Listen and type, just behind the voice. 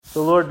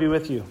The Lord be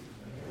with you.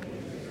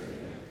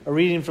 A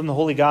reading from the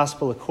Holy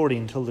Gospel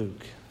according to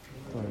Luke.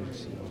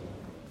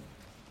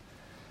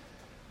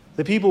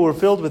 The people were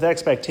filled with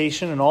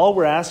expectation, and all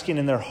were asking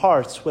in their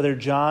hearts whether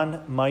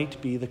John might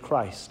be the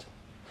Christ.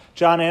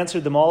 John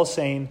answered them all,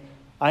 saying,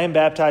 I am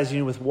baptizing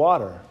you with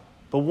water,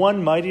 but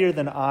one mightier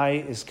than I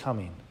is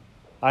coming.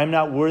 I am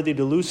not worthy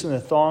to loosen the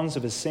thongs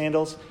of his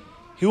sandals.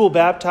 He will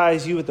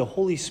baptize you with the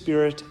Holy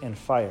Spirit and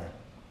fire.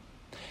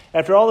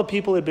 After all the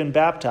people had been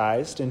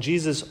baptized, and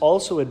Jesus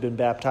also had been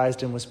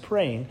baptized and was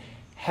praying,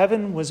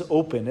 heaven was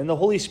opened, and the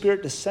Holy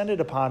Spirit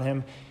descended upon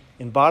him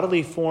in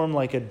bodily form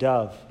like a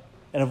dove.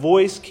 And a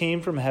voice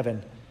came from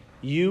heaven,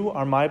 You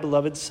are my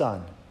beloved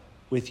Son.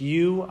 With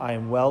you I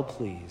am well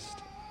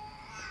pleased.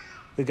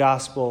 The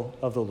Gospel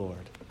of the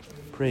Lord.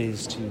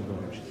 Praise to you,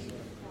 Lord Jesus.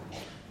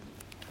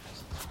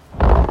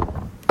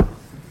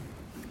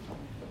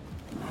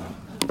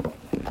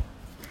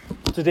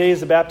 Today is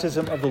the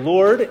baptism of the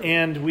Lord,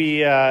 and we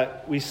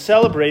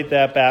celebrate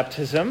that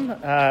baptism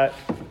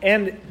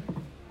and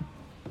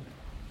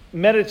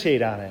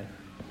meditate on it.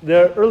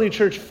 The early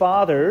church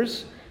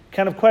fathers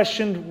kind of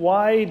questioned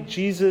why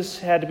Jesus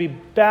had to be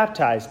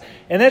baptized,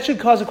 and that should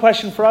cause a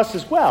question for us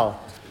as well.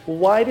 Well,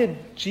 why did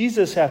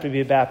Jesus have to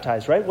be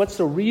baptized, right? What's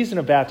the reason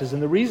of baptism?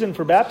 The reason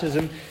for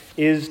baptism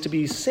is to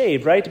be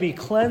saved, right? To be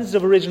cleansed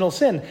of original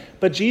sin.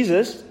 But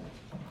Jesus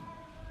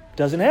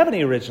doesn't have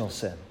any original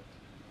sin.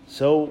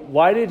 So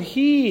why did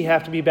he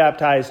have to be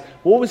baptized?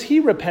 What was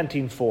he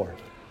repenting for?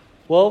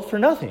 Well, for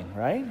nothing,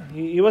 right?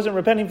 He wasn't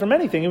repenting from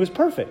anything. He was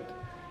perfect.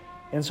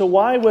 And so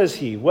why was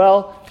he?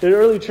 Well, the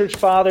early church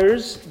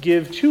fathers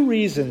give two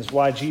reasons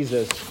why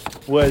Jesus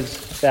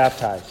was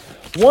baptized.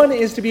 One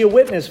is to be a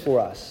witness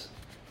for us,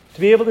 to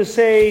be able to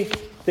say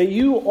that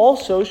you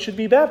also should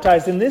be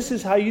baptized, and this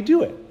is how you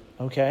do it,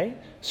 okay?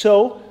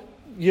 So,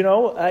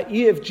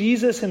 if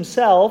Jesus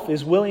himself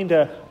is willing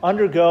to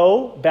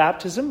undergo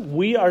baptism,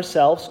 we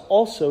ourselves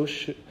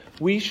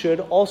should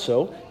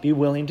also be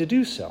willing to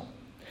do so.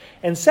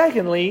 And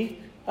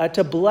secondly,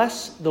 to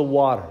bless the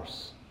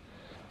waters.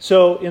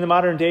 So in the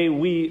modern day,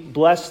 we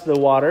bless the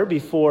water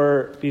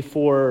before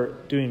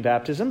doing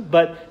baptism,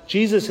 but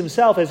Jesus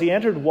himself, as he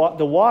entered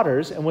the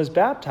waters and was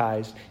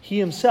baptized, he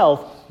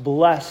himself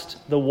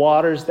blessed the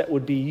waters that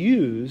would be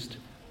used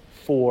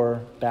for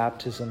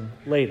baptism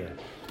later.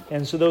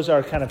 And so those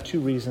are kind of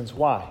two reasons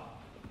why.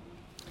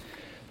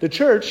 The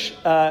church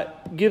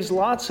gives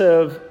lots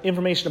of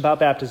information about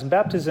baptism.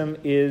 Baptism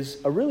is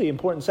a really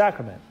important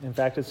sacrament. In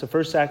fact, it's the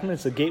first sacrament.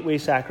 It's the gateway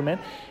sacrament.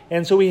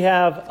 And so we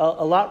have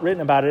a lot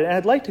written about it. And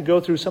I'd like to go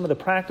through some of the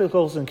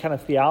practicals and kind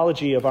of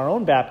theology of our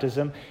own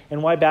baptism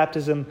and why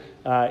baptism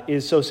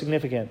is so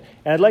significant.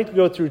 And I'd like to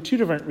go through two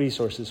different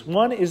resources.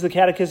 One is the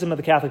Catechism of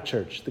the Catholic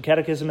Church. The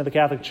Catechism of the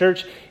Catholic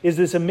Church is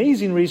this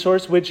amazing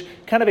resource which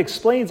kind of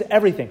explains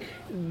everything.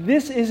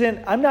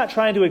 I'm not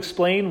trying to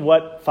explain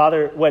what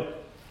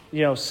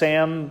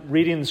Sam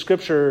reading the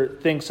scripture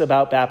thinks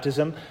about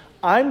baptism.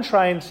 I'm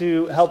trying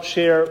to help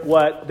share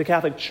what the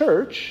Catholic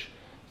Church,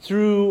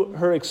 through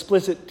her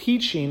explicit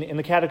teaching in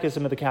the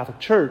Catechism of the Catholic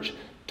Church,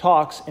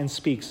 talks and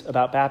speaks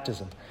about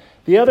baptism.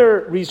 The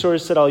other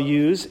resource that I'll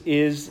use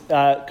is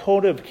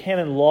Code of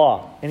Canon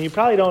Law. And you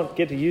probably don't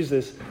get to use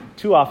this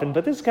too often,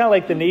 but this is kind of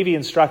like the Navy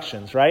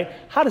instructions, right?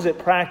 How does it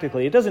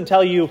practically? It doesn't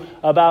tell you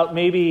about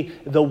maybe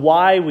the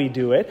why we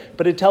do it,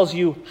 but it tells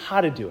you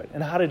how to do it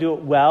and how to do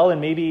it well,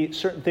 and maybe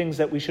certain things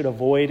that we should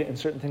avoid and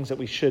certain things that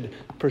we should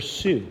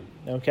pursue,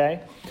 okay?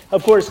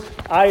 Of course,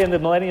 I am the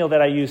millennial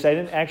that I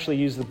didn't actually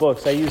use the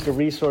books. I used a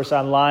resource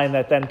online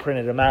that then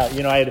printed them out.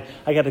 I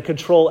got to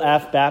Control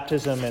F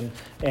baptism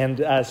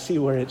and see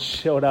where it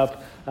showed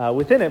up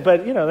within it.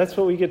 But, that's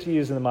what we get to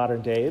use in the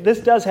modern day.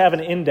 This does have an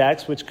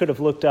index, which could have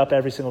looked up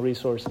every single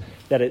resource,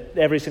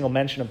 every single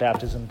mention of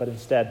baptism, but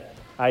instead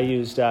I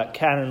used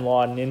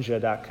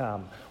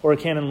canonlawninja.com or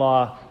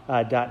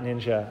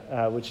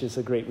canonlaw.ninja, which is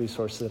a great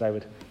resource that I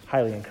would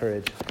highly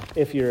encourage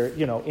if you're,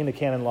 into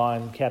canon law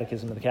and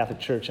Catechism of the Catholic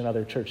Church and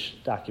other church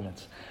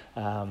documents.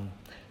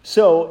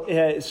 So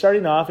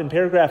starting off in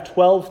paragraph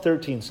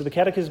 1213. So the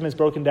Catechism is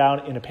broken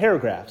down into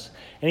paragraphs.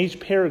 And each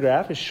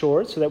paragraph is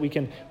short so that we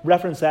can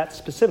reference that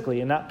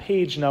specifically and not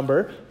page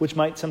number, which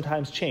might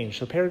sometimes change.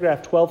 So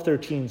paragraph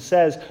 1213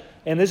 says,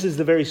 and this is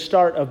the very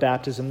start of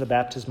baptism, the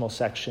baptismal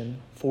section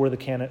for the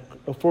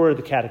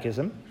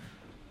Catechism.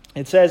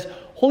 It says,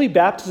 Holy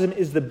baptism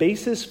is the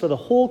basis for the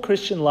whole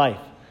Christian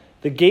life,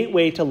 the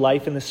gateway to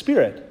life in the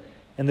Spirit,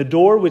 and the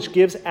door which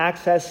gives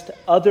access to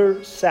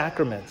other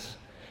sacraments.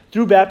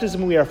 Through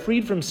baptism, we are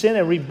freed from sin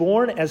and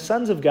reborn as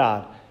sons of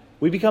God.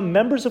 We become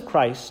members of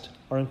Christ,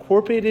 are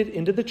incorporated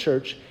into the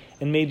church,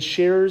 and made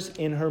sharers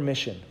in her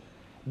mission.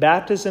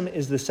 Baptism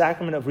is the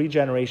sacrament of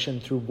regeneration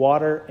through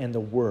water and the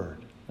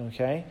Word.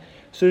 Okay?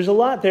 So there's a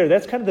lot there.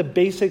 That's kind of the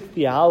basic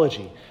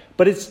theology.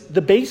 But it's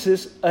the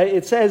basis,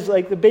 it says,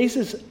 the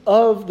basis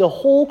of the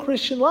whole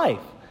Christian life.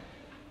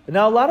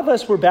 Now, a lot of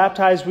us were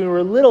baptized when we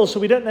were little, so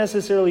we don't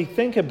necessarily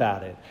think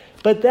about it.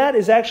 But that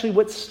is actually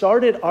what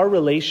started our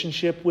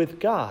relationship with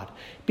God.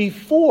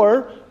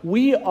 Before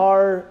we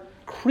are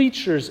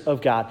creatures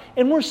of God.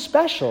 And we're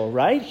special,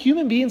 right?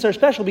 Human beings are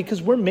special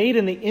because we're made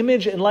in the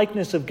image and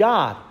likeness of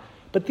God.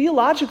 But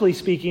theologically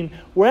speaking,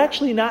 we're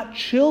actually not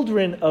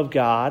children of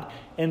God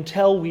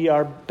until we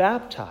are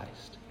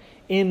baptized.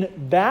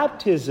 In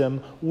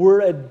baptism,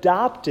 we're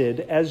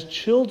adopted as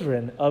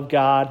children of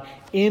God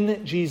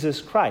in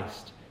Jesus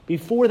Christ.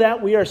 Before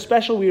that, we are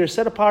special, we are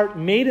set apart,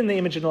 made in the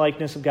image and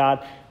likeness of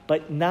God,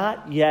 but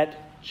not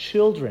yet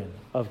children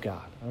of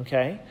God,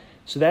 okay?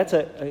 So that's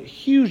a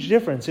huge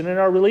difference. And in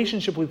our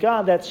relationship with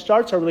God, that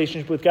starts our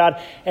relationship with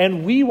God.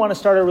 And we want to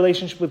start our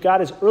relationship with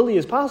God as early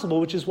as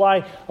possible, which is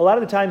why a lot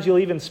of the times you'll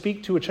even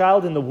speak to a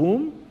child in the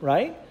womb,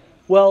 right?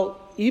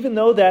 Well, even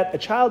though that a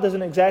child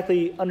doesn't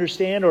exactly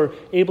understand or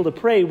able to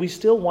pray, we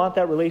still want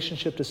that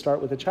relationship to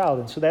start with a child.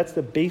 And so that's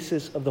the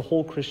basis of the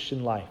whole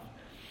Christian life.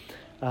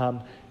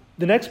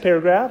 The next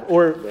paragraph,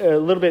 or a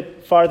little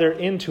bit farther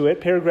into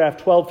it,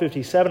 paragraph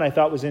 1257, I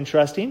thought was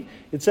interesting.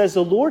 It says,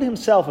 the Lord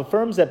himself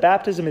affirms that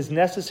baptism is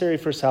necessary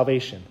for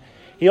salvation.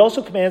 He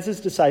also commands his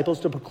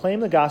disciples to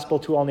proclaim the gospel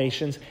to all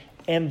nations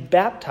and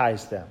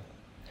baptize them.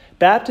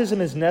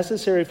 Baptism is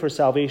necessary for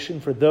salvation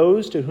for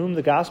those to whom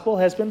the gospel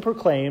has been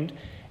proclaimed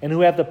and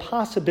who have the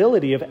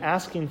possibility of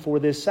asking for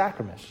this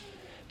sacrament.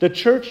 The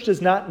church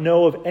does not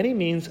know of any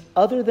means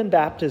other than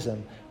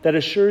baptism that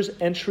assures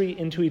entry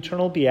into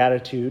eternal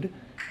beatitude.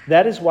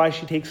 That is why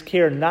she takes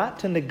care not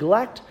to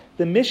neglect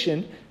the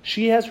mission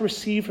she has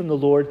received from the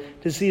Lord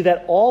to see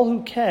that all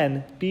who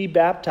can be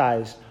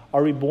baptized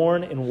are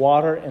reborn in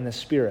water and the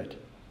Spirit.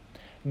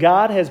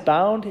 God has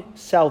bound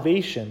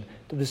salvation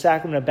to the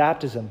sacrament of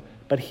baptism,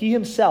 but he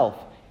himself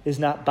is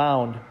not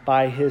bound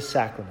by his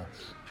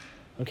sacraments.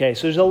 Okay,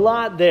 so there's a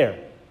lot there.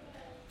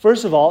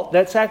 First of all,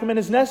 that sacrament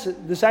is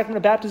the sacrament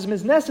of baptism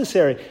is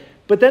necessary,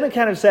 but then it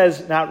kind of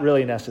says not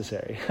really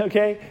necessary,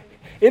 okay?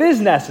 It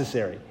is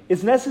necessary.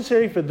 It's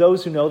necessary for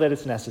those who know that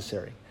it's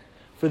necessary.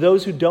 For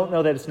those who don't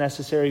know that it's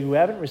necessary, who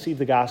haven't received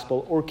the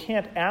gospel or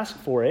can't ask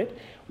for it,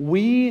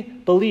 we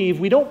believe,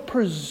 we don't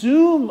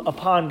presume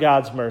upon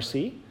God's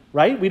mercy,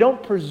 right? We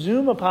don't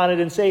presume upon it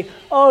and say,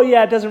 oh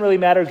yeah, it doesn't really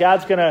matter.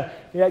 God's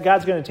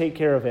gonna take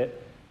care of it.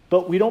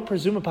 But we don't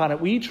presume upon it.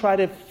 We try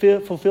to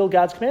fulfill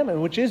God's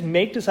commandment, which is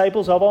make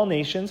disciples of all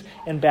nations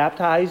and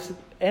baptize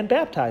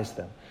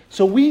them.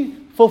 So we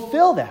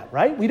fulfill that,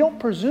 right? We don't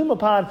presume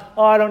upon,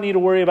 oh, I don't need to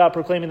worry about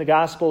proclaiming the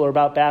gospel or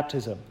about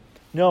baptism.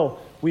 No,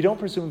 we don't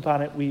presume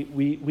upon it.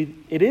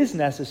 It is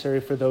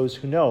necessary for those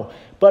who know.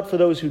 But for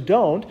those who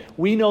don't,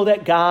 we know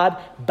that God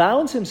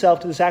bounds himself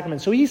to the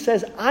sacrament. So he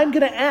says, I'm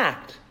going to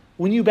act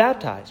when you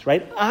baptize,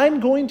 right? I'm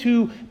going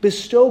to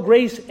bestow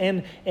grace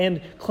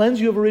and cleanse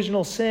you of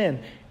original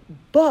sin.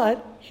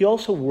 But he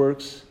also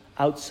works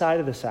outside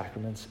of the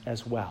sacraments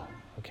as well,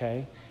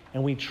 okay?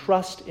 And we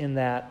trust in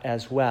that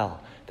as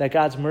well, that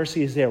God's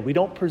mercy is there. We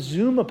don't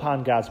presume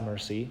upon God's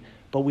mercy,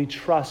 but we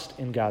trust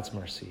in God's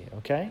mercy,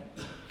 okay?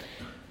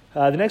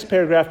 The next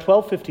paragraph,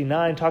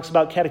 1259, talks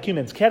about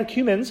catechumens.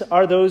 Catechumens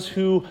are those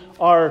who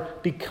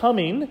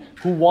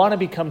want to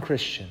become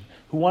Christian,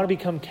 who want to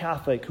become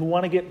Catholic, who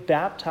want to get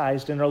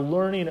baptized and are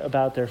learning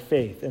about their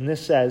faith. And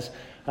this says,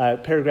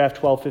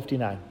 paragraph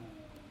 1259,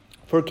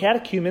 for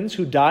catechumens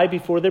who die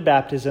before their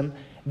baptism,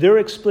 their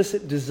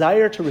explicit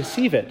desire to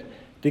receive it,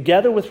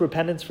 together with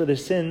repentance for their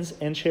sins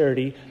and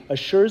charity,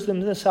 assures them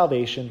the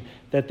salvation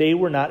that they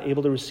were not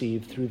able to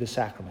receive through the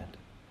sacrament.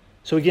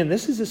 So again,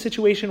 this is a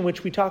situation in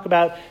which we talk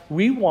about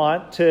we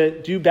want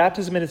to do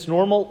baptism in its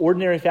normal,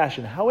 ordinary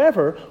fashion.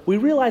 However, we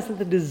realize that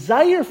the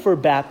desire for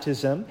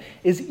baptism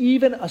is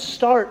even a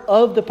start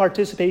of the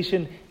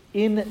participation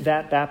in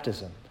that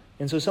baptism.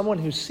 And so someone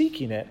who's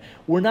seeking it,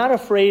 we're not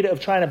afraid of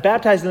trying to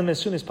baptize them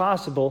as soon as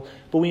possible,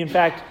 but we in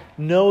fact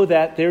know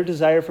that their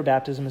desire for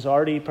baptism is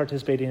already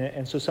participating in it,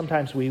 and so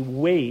sometimes we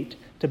wait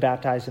to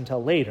baptize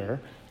until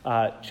later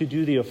to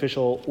do the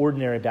official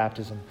ordinary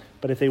baptism.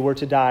 But if they were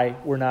to die,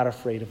 we're not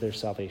afraid of their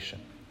salvation.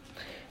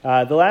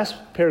 The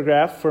last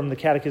paragraph from the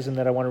Catechism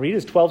that I want to read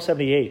is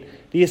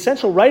 1278. The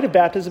essential rite of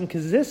baptism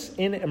consists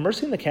in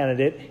immersing the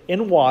candidate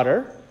in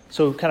water,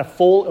 so kind of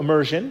full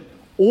immersion,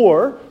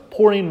 or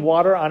pouring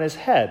water on his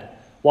head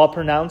while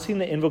pronouncing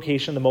the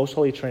invocation of the Most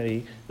Holy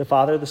Trinity, the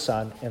Father, the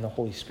Son, and the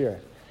Holy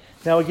Spirit.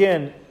 Now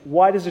again,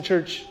 why does the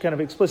church kind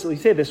of explicitly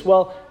say this?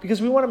 Well,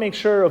 because we want to make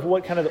sure of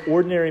what kind of the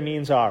ordinary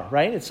means are,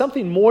 right? It's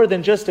something more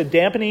than just a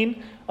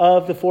dampening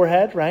of the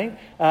forehead, right?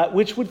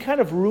 Which would kind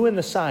of ruin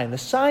the sign. The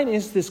sign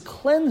is this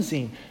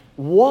cleansing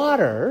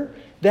water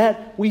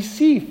that we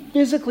see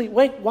physically.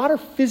 Water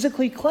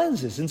physically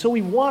cleanses. And so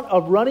we want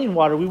a running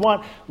water. We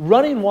want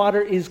running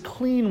water is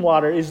clean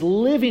water, is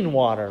living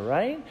water,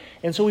 right?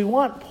 And so we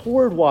want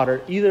poured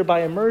water, either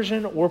by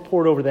immersion or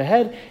poured over the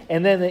head.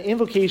 And then the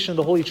invocation of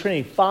the Holy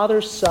Trinity, Father,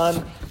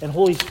 Son, and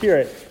Holy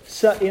Spirit.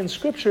 So in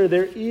Scripture,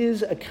 there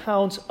is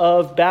accounts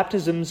of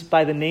baptisms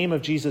by the name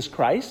of Jesus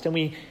Christ. And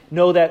we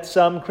know that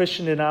some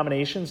Christian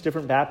denominations,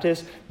 different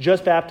Baptists,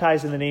 just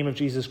baptize in the name of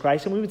Jesus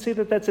Christ. And we would say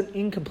that that's an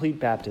incomplete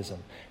baptism.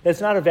 That's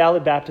not a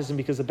valid baptism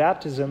because the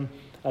baptism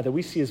that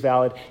we see as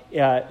valid.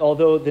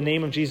 Although the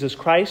name of Jesus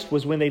Christ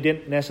was when they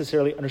didn't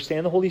necessarily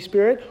understand the Holy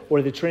Spirit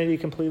or the Trinity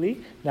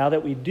completely. Now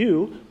that we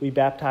do, we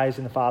baptize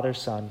in the Father,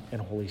 Son, and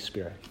Holy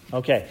Spirit.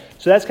 Okay,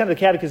 so that's kind of the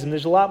catechism.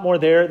 There's a lot more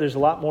there. There's a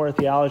lot more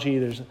theology.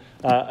 There's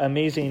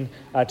amazing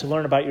to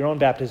learn about your own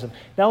baptism.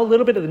 Now a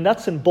little bit of the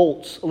nuts and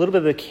bolts, a little bit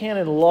of the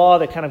canon law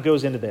that kind of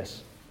goes into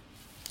this.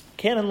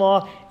 Canon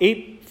Law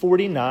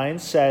 849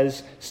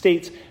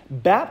 states,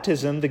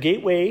 baptism, the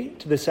gateway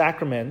to the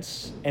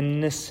sacraments and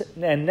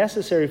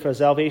necessary for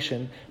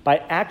salvation by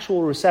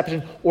actual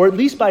reception, or at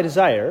least by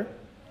desire,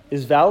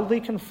 is validly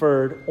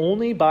conferred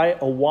only by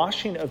a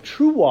washing of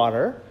true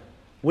water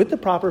with the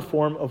proper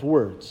form of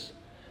words.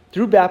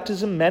 Through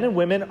baptism, men and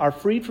women are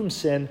freed from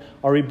sin,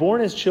 are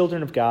reborn as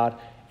children of God,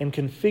 and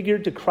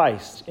configured to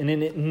Christ in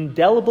an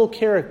indelible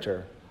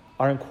character,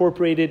 are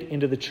incorporated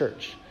into the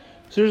church.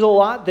 So there's a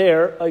lot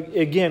there,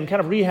 again,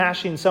 kind of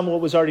rehashing some of what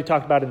was already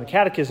talked about in the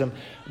catechism,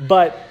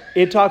 but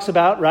it talks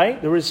about,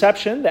 right, the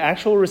reception, the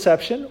actual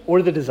reception,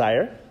 or the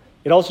desire.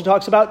 It also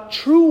talks about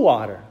true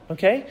water,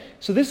 okay?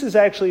 So this is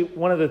actually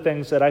one of the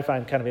things that I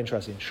find kind of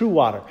interesting, true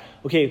water.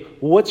 Okay,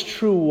 what's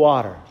true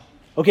water?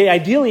 Okay,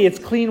 ideally it's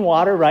clean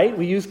water, right?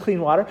 We use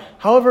clean water.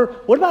 However,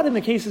 what about in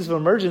the cases of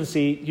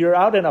emergency? You're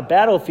out in a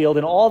battlefield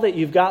and all that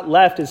you've got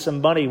left is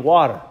some muddy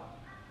water.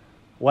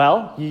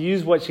 Well, you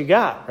use what you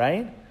got,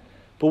 right?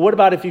 But what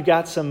about if you've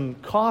got some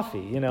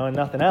coffee, and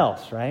nothing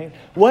else, right?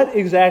 What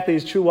exactly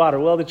is true water?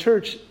 Well, the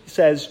church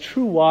says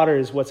true water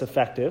is what's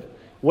effective.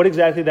 What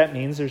exactly that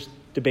means, there's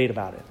debate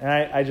about it. And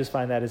I just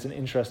find that as an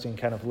interesting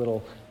kind of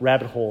little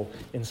rabbit hole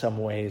in some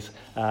ways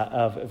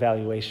of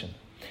evaluation.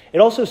 It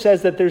also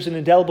says that there's an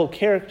indelible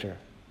character.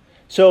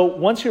 So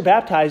once you're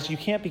baptized, you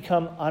can't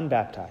become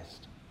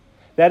unbaptized.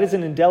 That is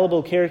an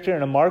indelible character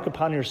and a mark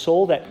upon your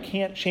soul that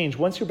can't change.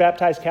 Once you're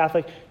baptized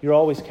Catholic, you're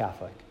always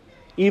Catholic.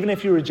 Even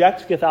if you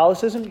reject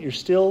Catholicism, you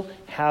still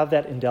have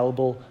that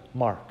indelible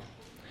mark.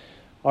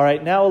 All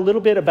right, now a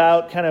little bit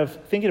about kind of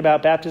thinking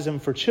about baptism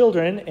for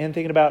children and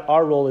thinking about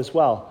our role as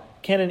well.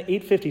 Canon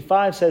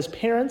 855 says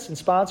parents and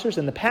sponsors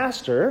and the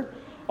pastor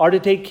are to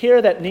take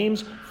care that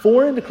names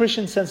foreign to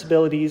Christian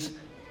sensibilities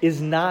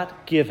is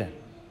not given.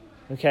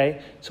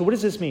 Okay, so what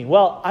does this mean?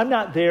 Well, I'm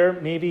not there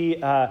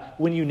maybe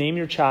when you name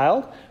your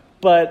child,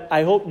 but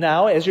I hope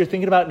now, as you're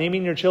thinking about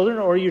naming your children,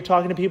 or you're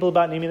talking to people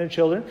about naming their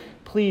children,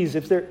 please,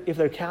 if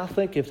they're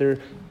Catholic, if they're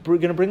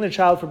going to bring their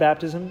child for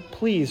baptism,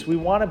 please, we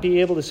want to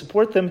be able to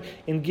support them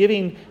in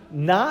giving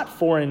not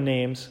foreign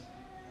names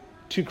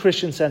to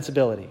Christian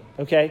sensibility.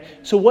 Okay,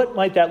 so what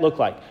might that look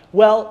like?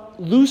 Well,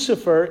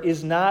 Lucifer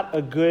is not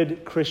a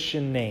good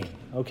Christian name.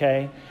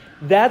 Okay,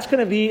 that's going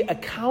to be a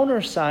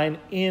countersign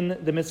in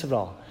the midst of it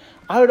all.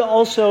 I would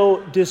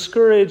also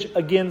discourage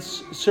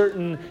against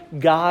certain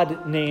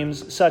God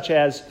names such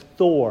as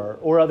Thor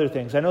or other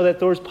things. I know that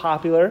Thor's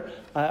popular.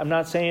 I'm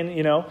not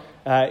saying,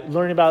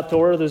 learning about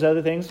Thor or those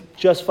other things,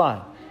 just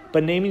fine.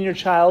 But naming your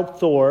child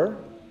Thor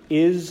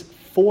is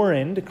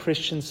foreign to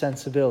Christian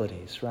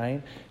sensibilities,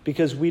 right?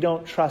 Because we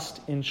don't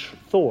trust in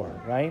Thor,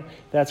 right?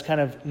 That's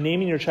kind of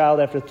naming your child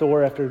after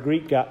Thor, after a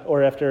Greek god,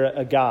 or after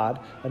a god,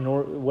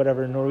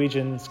 whatever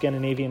Norwegian,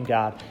 Scandinavian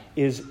god,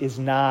 is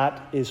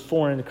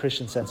foreign to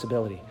Christian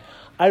sensibility.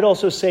 I'd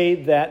also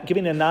say that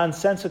giving a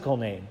nonsensical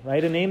name,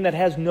 right? A name that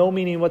has no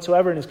meaning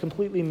whatsoever and is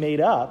completely made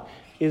up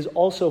is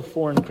also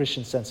foreign to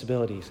Christian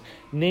sensibilities.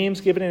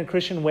 Names given in a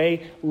Christian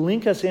way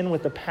link us in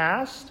with the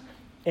past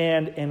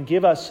and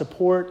give us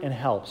support and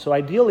help. So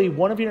ideally,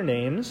 one of your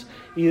names,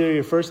 either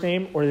your first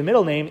name or the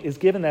middle name, is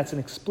given that's an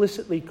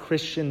explicitly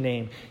Christian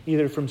name,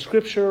 either from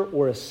Scripture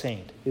or a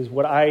saint, is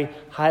what I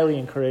highly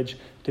encourage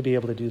to be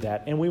able to do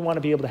that. And we want to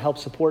be able to help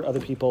support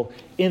other people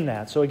in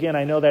that. So again,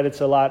 I know that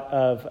it's a lot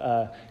of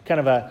kind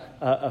of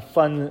a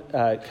fun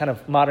kind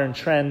of modern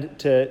trend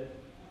to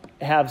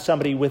have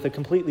somebody with a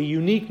completely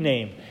unique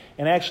name.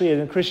 And actually,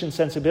 in a Christian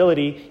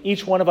sensibility,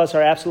 each one of us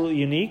are absolutely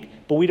unique,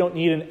 but we don't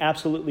need an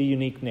absolutely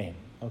unique name.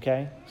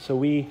 Okay, so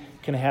we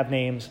can have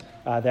names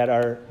that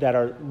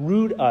are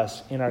root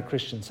us in our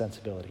Christian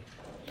sensibility.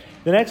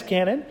 The next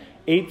canon,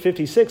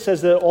 856,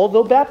 says that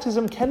although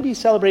baptism can be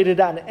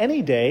celebrated on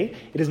any day,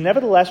 it is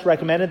nevertheless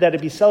recommended that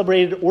it be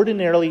celebrated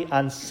ordinarily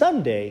on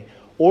Sunday,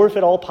 or if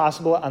at all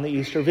possible, on the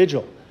Easter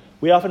Vigil.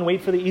 We often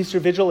wait for the Easter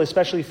Vigil,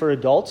 especially for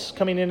adults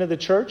coming into the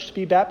church to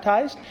be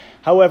baptized.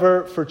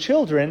 However, for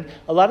children,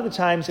 a lot of the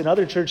times in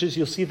other churches,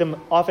 you'll see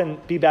them often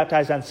be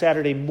baptized on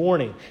Saturday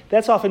morning.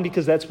 That's often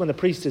because that's when the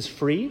priest is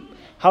free.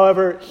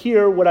 However,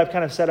 here, what I've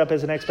kind of set up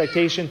as an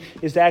expectation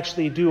is to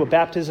actually do a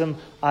baptism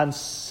on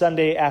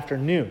Sunday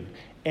afternoon.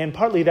 And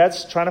partly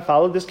that's trying to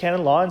follow this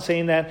canon law and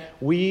saying that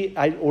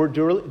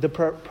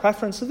the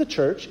preference of the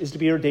church is to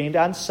be ordained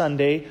on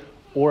Sunday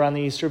or on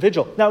the Easter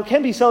Vigil. Now, it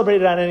can be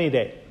celebrated on any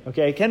day.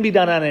 Okay, it can be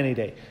done on any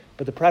day,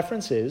 but the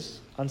preference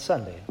is on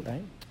Sunday,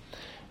 right?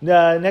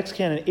 The next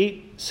canon,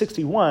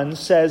 861,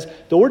 says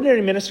the ordinary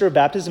minister of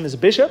baptism is a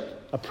bishop,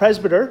 a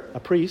presbyter, a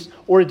priest,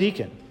 or a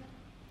deacon.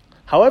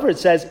 However, it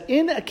says,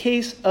 in a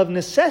case of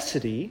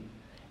necessity,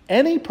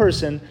 any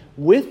person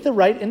with the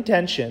right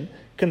intention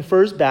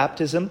confers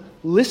baptism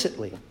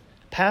licitly,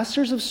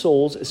 Pastors of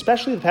souls,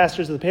 especially the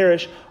pastors of the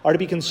parish, are to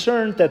be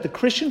concerned that the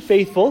Christian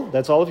faithful,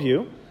 that's all of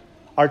you,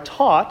 are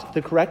taught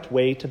the correct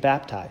way to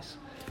baptize.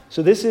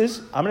 So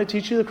I'm going to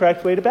teach you the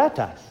correct way to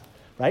baptize,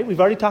 right?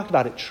 We've already talked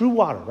about it. True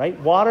water, right?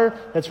 Water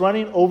that's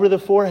running over the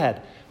forehead,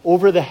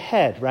 over the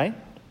head, right?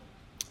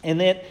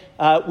 And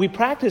that we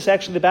practice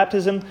actually the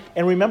baptism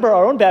and remember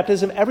our own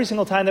baptism every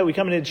single time that we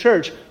come into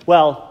church,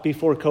 well,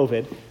 before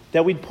COVID,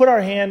 that we'd put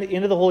our hand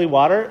into the holy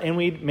water and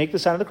we'd make the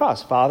sign of the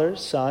cross. Father,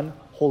 Son,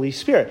 Holy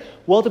Spirit.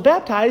 Well, to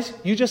baptize,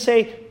 you just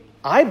say,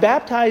 I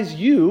baptize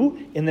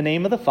you in the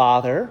name of the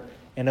Father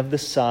and of the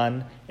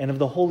Son and of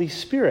the Holy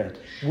Spirit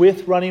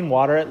with running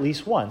water at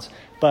least once.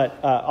 But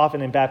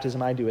often in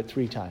baptism, I do it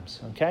 3 times,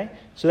 okay?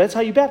 So that's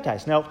how you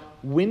baptize. Now,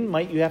 when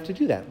might you have to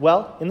do that?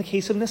 Well, in the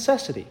case of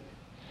necessity.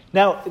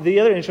 Now, the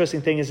other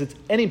interesting thing is it's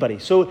anybody.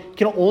 So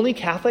can only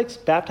Catholics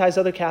baptize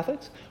other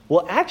Catholics?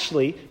 Well,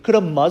 actually, could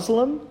a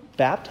Muslim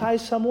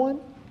baptize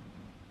someone?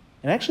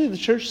 And actually, the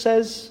church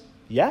says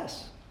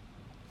yes.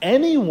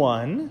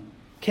 Anyone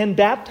can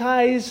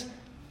baptize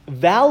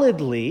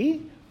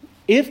validly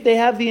if they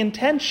have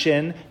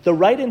the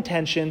right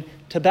intention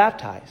to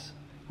baptize.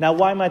 Now,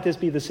 why might this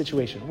be the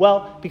situation?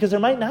 Well, because there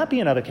might not be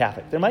another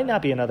Catholic. There might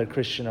not be another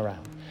Christian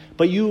around.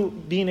 But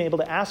you being able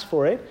to ask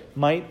for it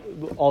might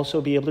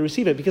also be able to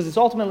receive it, because it's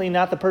ultimately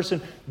not the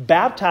person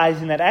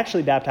baptizing that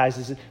actually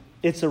baptizes it.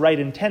 It's the right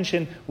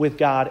intention with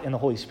God and the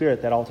Holy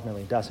Spirit that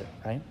ultimately does it,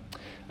 right?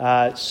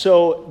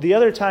 So the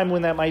other time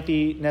when that might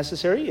be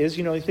necessary is,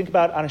 you think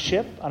about on a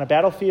ship, on a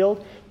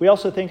battlefield. We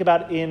also think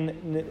about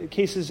in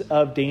cases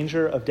of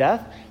danger of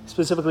death,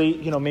 specifically,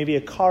 maybe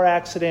a car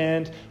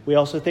accident. We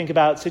also think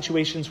about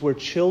situations where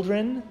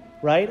children,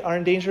 right, are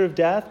in danger of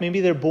death. Maybe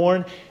they're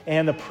born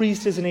and the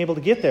priest isn't able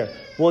to get there.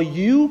 Well,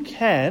 you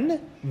can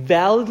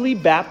validly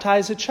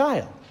baptize a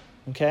child,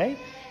 okay?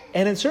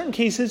 And in certain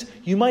cases,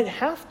 you might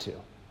have to,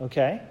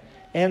 okay?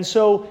 And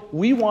so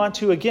we want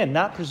to, again,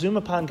 not presume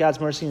upon God's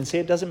mercy and say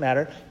it doesn't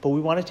matter, but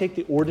we want to take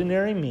the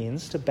ordinary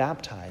means to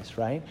baptize,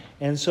 right?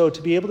 And so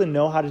to be able to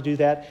know how to do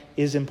that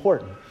is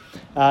important.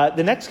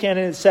 The next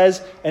canon, it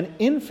says an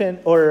infant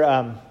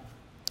or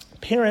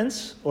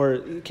parents, or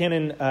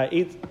canon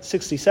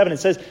 867, it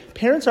says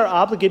parents are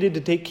obligated to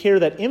take care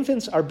that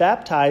infants are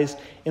baptized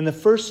in the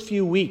first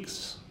few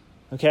weeks,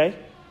 okay?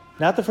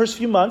 Not the first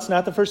few months,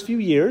 not the first few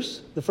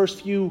years, the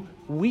first few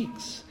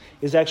weeks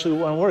is actually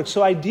what works.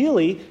 So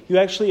ideally, you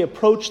actually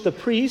approach the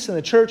priest and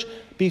the church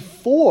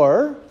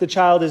before the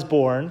child is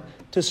born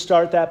to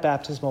start that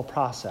baptismal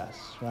process,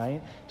 right?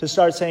 To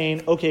start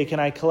saying, okay, can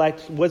I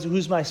collect,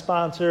 who's my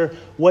sponsor,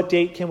 what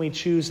date can we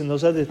choose, and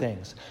those other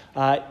things.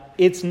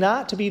 It's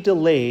not to be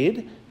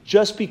delayed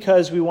just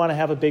because we want to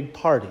have a big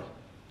party,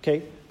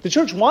 okay? The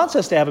church wants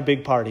us to have a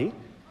big party,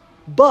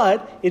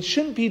 but it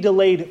shouldn't be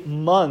delayed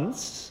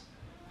months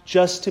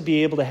just to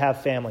be able to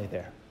have family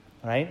there,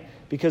 right?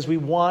 Because we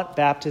want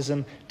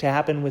baptism to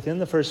happen within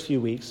the first few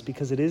weeks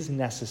because it is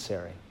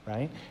necessary,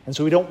 right? And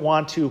so we don't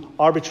want to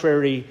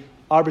arbitrarily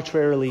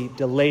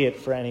delay it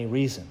for any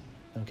reason,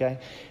 okay?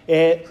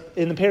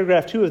 In the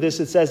paragraph 2 of this,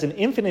 it says, an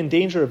infant in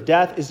danger of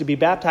death is to be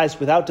baptized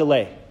without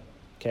delay,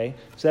 okay?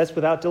 So that's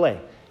without delay.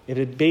 If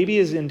a baby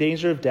is in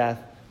danger of death,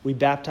 we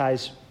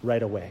baptize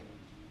right away.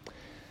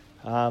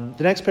 The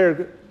next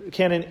paragraph,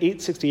 Canon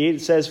 868,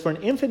 it says, for an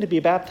infant to be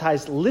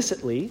baptized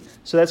licitly,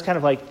 so that's kind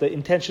of like the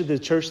intention of the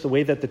church, the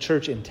way that the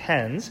church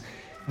intends,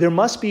 there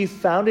must be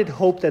founded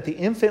hope that the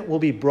infant will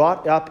be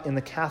brought up in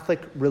the Catholic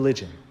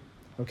religion.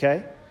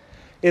 Okay?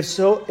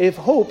 If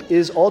hope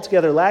is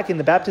altogether lacking,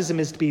 the baptism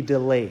is to be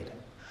delayed.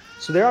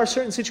 So there are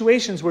certain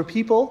situations where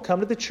people come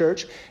to the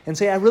church and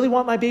say, I really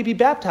want my baby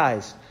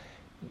baptized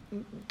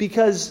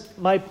because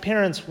my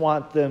parents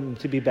want them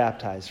to be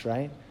baptized,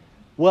 right?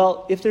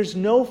 Well, if there's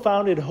no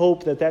founded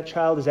hope that that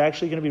child is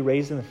actually going to be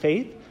raised in the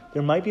faith,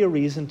 there might be a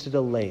reason to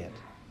delay it.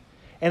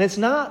 And it's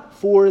not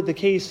for the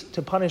case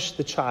to punish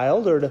the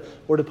child or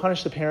to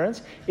punish the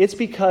parents. It's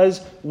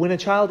because when a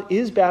child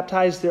is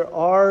baptized, there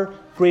are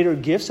greater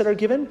gifts that are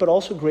given, but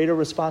also greater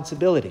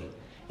responsibility.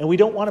 And we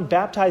don't want to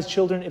baptize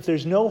children if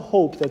there's no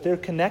hope that they're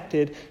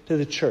connected to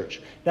the church.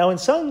 Now, in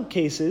some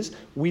cases,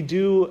 we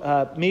do,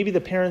 maybe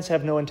the parents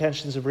have no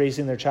intentions of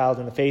raising their child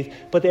in the faith,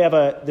 but they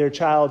have their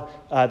child,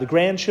 the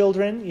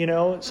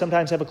grandchildren,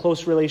 sometimes have a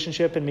close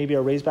relationship and maybe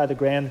are raised by the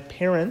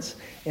grandparents.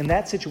 In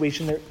that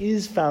situation, there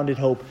is founded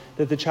hope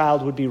that the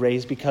child would be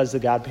raised because the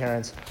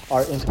godparents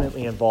are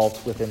intimately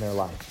involved within their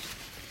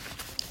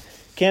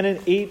life.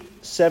 Canon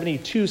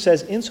 872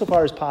 says,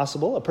 insofar as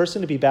possible, a person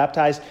to be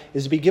baptized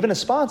is to be given a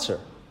sponsor.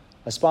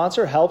 A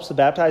sponsor helps the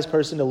baptized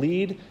person to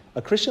lead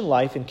a Christian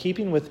life in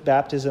keeping with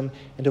baptism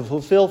and to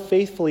fulfill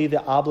faithfully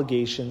the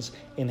obligations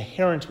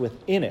inherent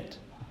within it.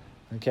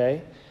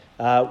 Okay?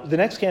 The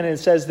next canon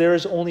says there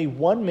is only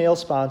one male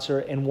sponsor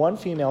and one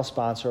female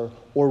sponsor,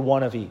 or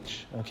one of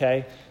each.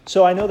 Okay?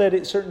 So I know that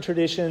in certain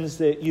traditions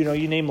that, you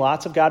name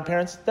lots of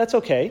godparents. That's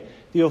okay.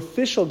 The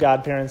official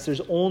godparents,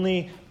 there's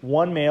only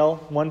one male,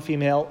 one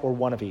female, or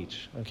one of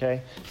each.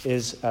 Okay?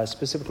 Is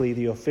specifically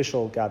the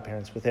official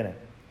godparents within it.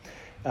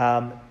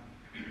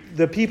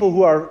 the people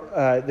who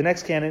are, the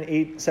next canon,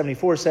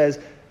 874, says,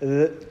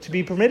 to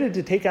be permitted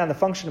to take on the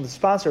function of the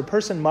sponsor, a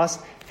person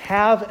must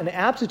have an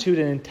aptitude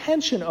and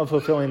intention of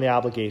fulfilling the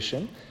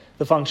obligation,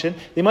 the function.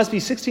 They must be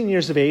 16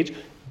 years of age,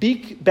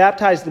 be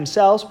baptized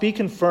themselves, be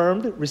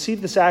confirmed,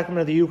 receive the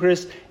sacrament of the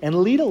Eucharist, and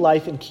lead a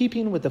life in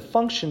keeping with the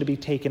function to be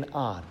taken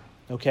on.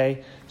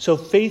 Okay? So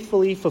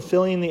faithfully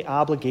fulfilling the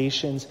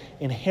obligations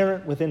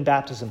inherent within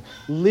baptism,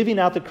 living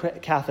out the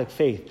Catholic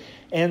faith.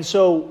 And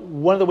so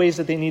one of the ways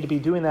that they need to be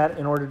doing that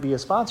in order to be a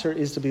sponsor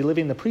is to be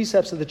living the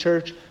precepts of the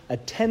church,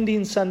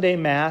 attending Sunday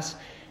Mass,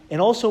 and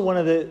also one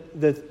of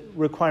the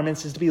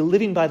requirements is to be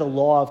living by the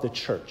law of the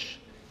church.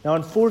 Now,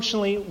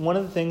 unfortunately, one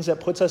of the things that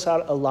puts us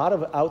out a lot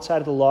of outside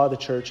of the law of the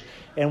church,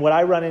 and what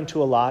I run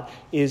into a lot,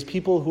 is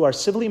people who are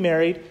civilly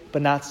married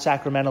but not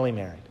sacramentally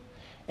married.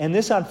 And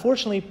this,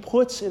 unfortunately,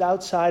 puts it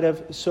outside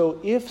of, so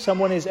if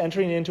someone is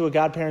entering into a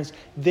godparents,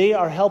 they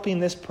are helping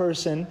this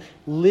person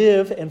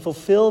live and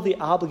fulfill the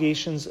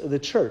obligations of the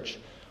church.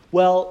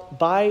 Well,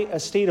 by a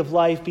state of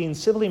life, being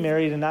civilly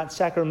married and not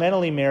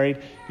sacramentally married,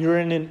 you're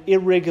in an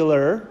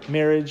irregular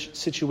marriage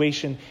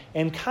situation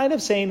and kind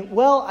of saying,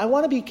 well, I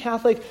want to be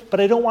Catholic, but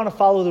I don't want to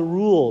follow the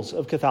rules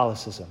of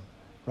Catholicism,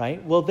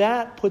 right? Well,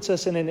 that puts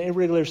us in an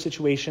irregular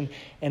situation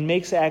and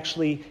makes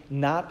actually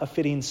not a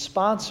fitting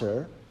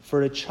sponsor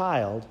for a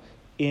child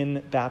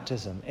in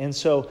baptism. And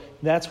so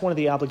that's one of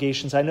the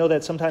obligations. I know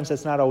that sometimes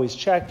that's not always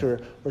checked, or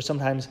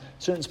sometimes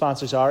certain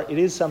sponsors are. It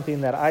is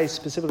something that I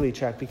specifically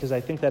check because I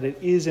think that it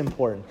is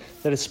important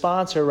that a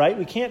sponsor, right?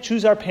 We can't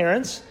choose our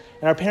parents,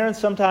 and our parents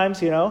sometimes,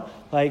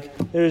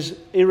 there's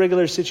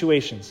irregular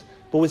situations.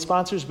 But with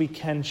sponsors, we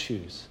can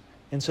choose.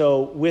 And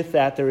so with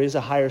that, there is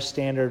a higher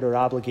standard or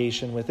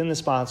obligation within the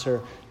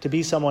sponsor to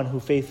be someone who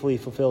faithfully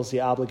fulfills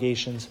the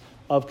obligations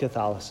of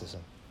Catholicism.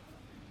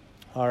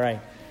 All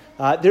right.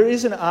 There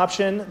is an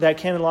option that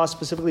canon law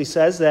specifically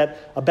says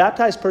that a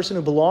baptized person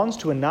who belongs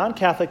to a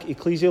non-Catholic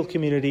ecclesial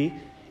community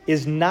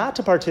is not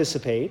to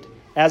participate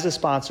as a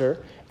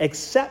sponsor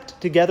except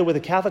together with a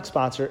Catholic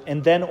sponsor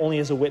and then only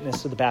as a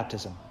witness to the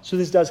baptism. So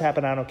this does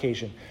happen on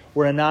occasion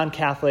where a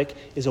non-Catholic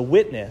is a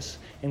witness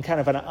and kind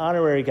of an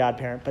honorary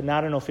godparent, but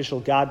not an official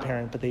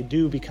godparent, but they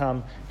do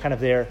become kind of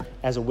there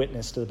as a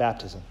witness to the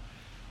baptism.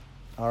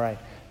 All right.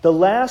 The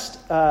last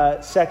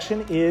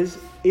section is,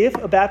 if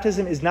a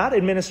baptism is not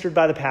administered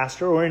by the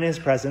pastor or in his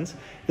presence,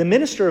 the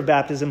minister of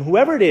baptism,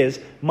 whoever it is,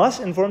 must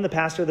inform the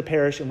pastor of the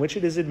parish in which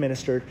it is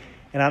administered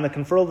and on the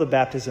conferral of the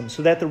baptism,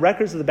 so that the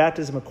records of the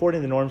baptism according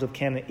to the norms of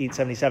Canon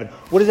 877.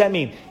 What does that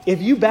mean? If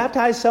you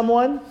baptize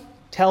someone,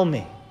 tell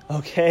me,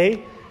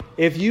 okay?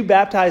 If you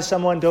baptize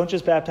someone, don't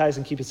just baptize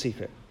and keep it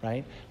secret,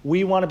 right?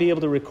 We want to be able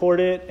to record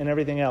it and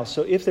everything else.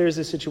 So if there is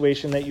a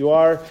situation that you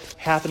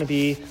happen to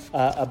be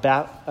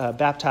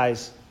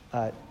baptized,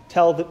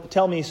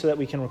 tell me so that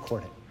we can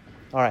record it.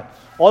 All right.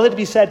 All that to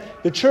be said,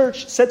 the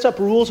church sets up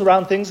rules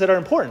around things that are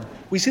important.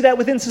 We see that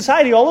within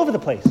society all over the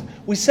place.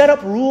 We set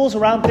up rules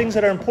around things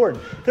that are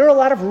important. There are a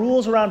lot of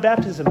rules around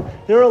baptism.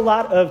 There are a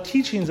lot of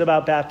teachings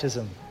about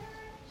baptism.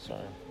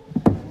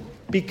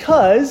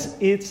 Because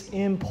it's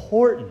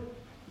important.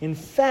 In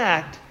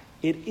fact,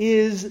 it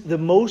is the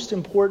most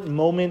important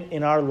moment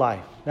in our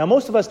life. Now,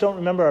 most of us don't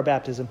remember our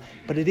baptism,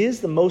 but it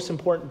is the most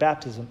important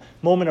baptism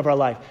moment of our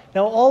life.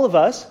 Now, all of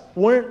us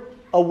weren't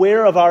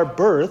aware of our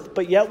birth,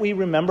 but yet we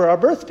remember our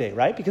birthday,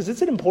 right? Because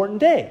it's an important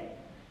day.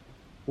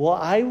 Well,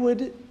 I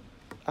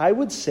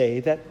would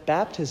say that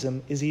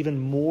baptism is even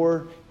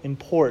more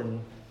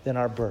important than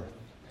our birth.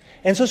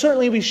 And so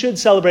certainly we should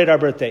celebrate our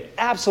birthday.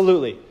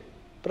 Absolutely.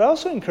 But I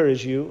also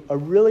encourage you, a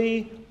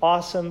really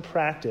awesome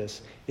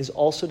practice is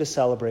also to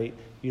celebrate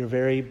your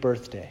very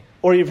birthday,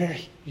 or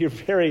your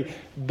very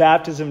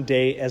baptism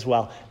day as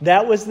well.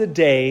 That was the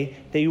day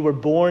that you were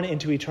born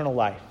into eternal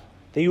life,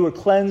 that you were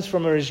cleansed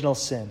from original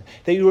sin,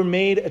 that you were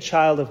made a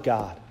child of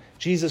God.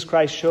 Jesus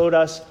Christ showed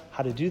us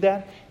how to do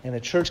that, and the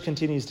church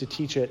continues to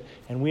teach it,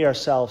 and we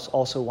ourselves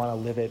also want to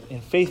live it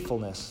in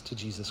faithfulness to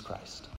Jesus Christ.